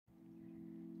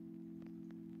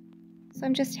So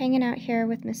I'm just hanging out here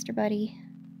with Mr. Buddy.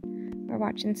 We're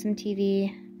watching some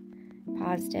TV.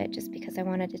 Paused it just because I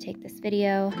wanted to take this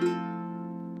video.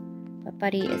 But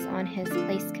Buddy is on his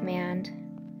place command.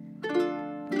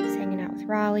 He's hanging out with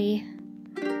Raleigh.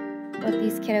 Both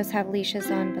these kiddos have leashes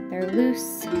on, but they're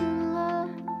loose.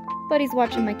 Buddy's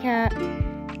watching my cat.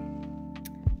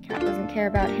 Cat doesn't care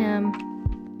about him.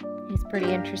 He's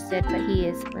pretty interested, but he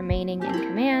is remaining in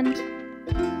command.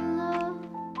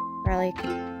 Raleigh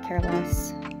could care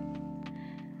less.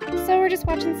 So we're just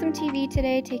watching some TV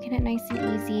today, taking it nice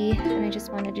and easy, and I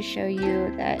just wanted to show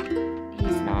you that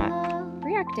he's not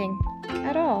reacting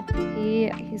at all.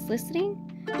 He's listening,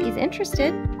 he's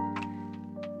interested,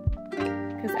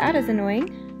 because that is annoying,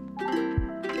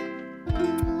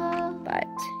 but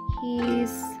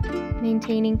he's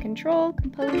maintaining control,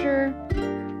 composure,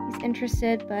 he's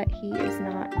interested, but he is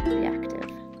not reactive.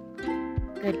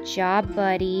 Good job,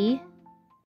 Buddy.